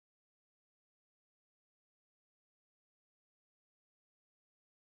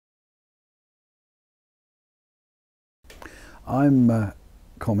I'm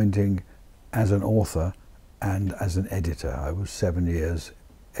commenting as an author and as an editor. I was 7 years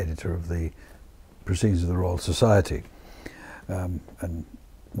editor of the Proceedings of the Royal Society, and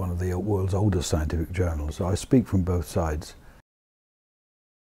one of the world's oldest scientific journals. So I speak from both sides.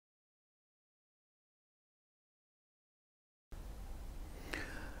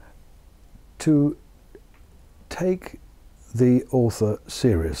 To take the author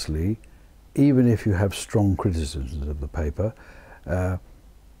seriously, even if you have strong criticisms of the paper,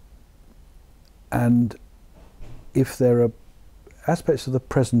 and if there are aspects of the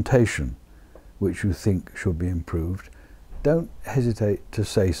presentation which you think should be improved, don't hesitate to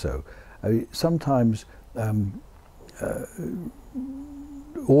say so. I mean, sometimes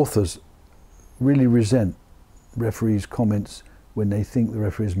authors really resent referees' comments when they think the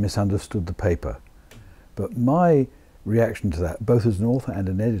referee has misunderstood the paper. But my reaction to that, both as an author and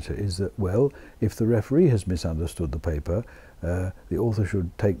an editor, is that, well, if the referee has misunderstood the paper, the author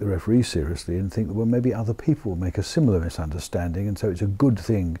should take the referee seriously and think that, well, maybe other people will make a similar misunderstanding, and so it's a good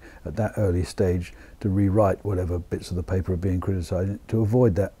thing at that early stage to rewrite whatever bits of the paper are being criticised to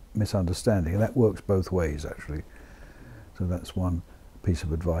avoid that misunderstanding. And that works both ways, actually. So that's one piece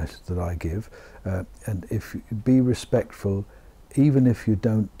of advice that I give. And if be respectful, even if you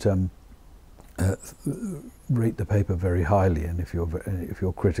don't rate the paper very highly, and if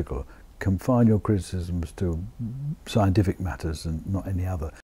you're critical, confine your criticisms to scientific matters and not any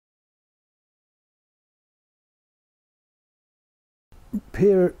other.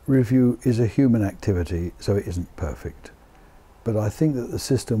 Peer review is a human activity, so it isn't perfect. But I think that the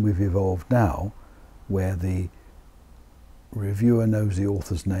system we've evolved now, where the reviewer knows the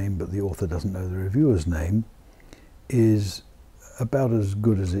author's name but the author doesn't know the reviewer's name, is about as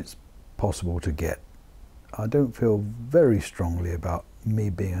good as it's possible to get. I don't feel very strongly about me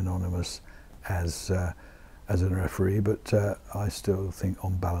being anonymous as a referee, but I still think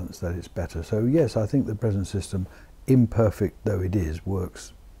on balance that it's better. So yes, I think the present system, imperfect though it is,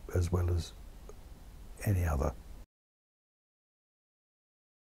 works as well as any other.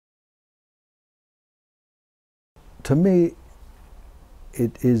 To me,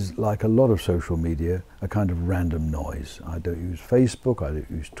 it is, like a lot of social media, a kind of random noise. I don't use Facebook, I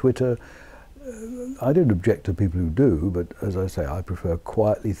don't use Twitter. I don't object to people who do, but as I say, I prefer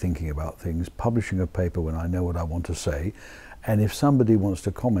quietly thinking about things, publishing a paper when I know what I want to say, and if somebody wants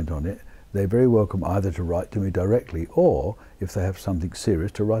to comment on it, they're very welcome either to write to me directly, or if they have something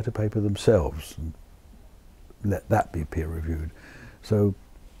serious, to write a paper themselves and let that be peer reviewed. So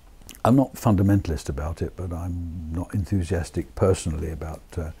I'm not fundamentalist about it, but I'm not enthusiastic personally about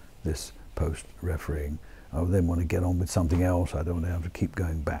this post-refereeing. I then want to get on with something else. I don't want to have to keep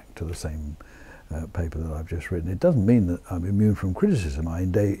going back to the same paper that I've just written. It doesn't mean that I'm immune from criticism. I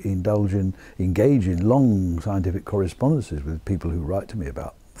engage in long scientific correspondences with people who write to me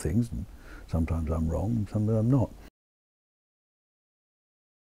about things, and sometimes I'm wrong, and sometimes I'm not.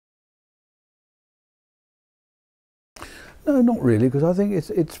 No, not really, because I think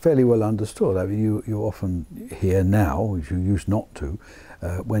it's fairly well understood. I mean, you often hear now, which you used not to,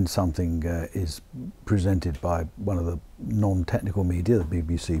 when something is presented by one of the non-technical media, the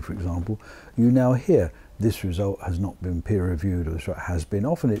BBC, for example, you now hear this result has not been peer-reviewed, or this has been.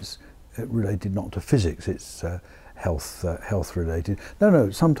 Often it's related not to physics, it's health-related. No,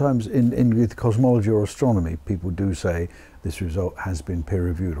 sometimes in cosmology or astronomy, people do say this result has been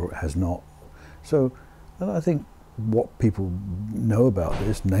peer-reviewed or it has not. So I think what people know about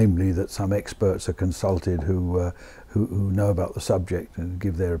this, namely that some experts are consulted who know about the subject and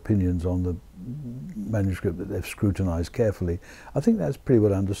give their opinions on the manuscript that they've scrutinised carefully, I think that's pretty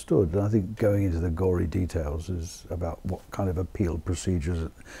well understood. And I think going into the gory details is about what kind of appeal procedures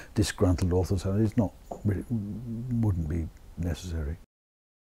disgruntled authors have is not really, wouldn't be necessary.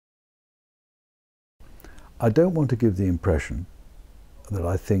 I don't want to give the impression that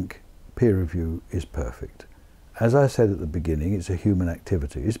I think peer review is perfect. As I said at the beginning, it's a human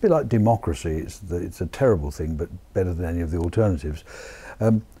activity. It's a bit like democracy. It's a terrible thing, but better than any of the alternatives.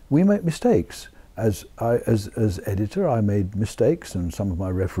 We make mistakes. As editor, I made mistakes, and some of my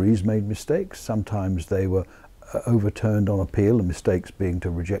referees made mistakes. Sometimes they were overturned on appeal, and mistakes being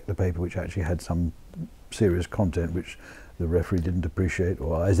to reject the paper which actually had some serious content which the referee didn't appreciate,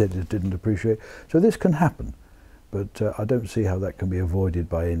 or I as editor didn't appreciate. So this can happen, but I don't see how that can be avoided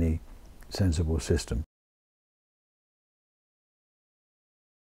by any sensible system.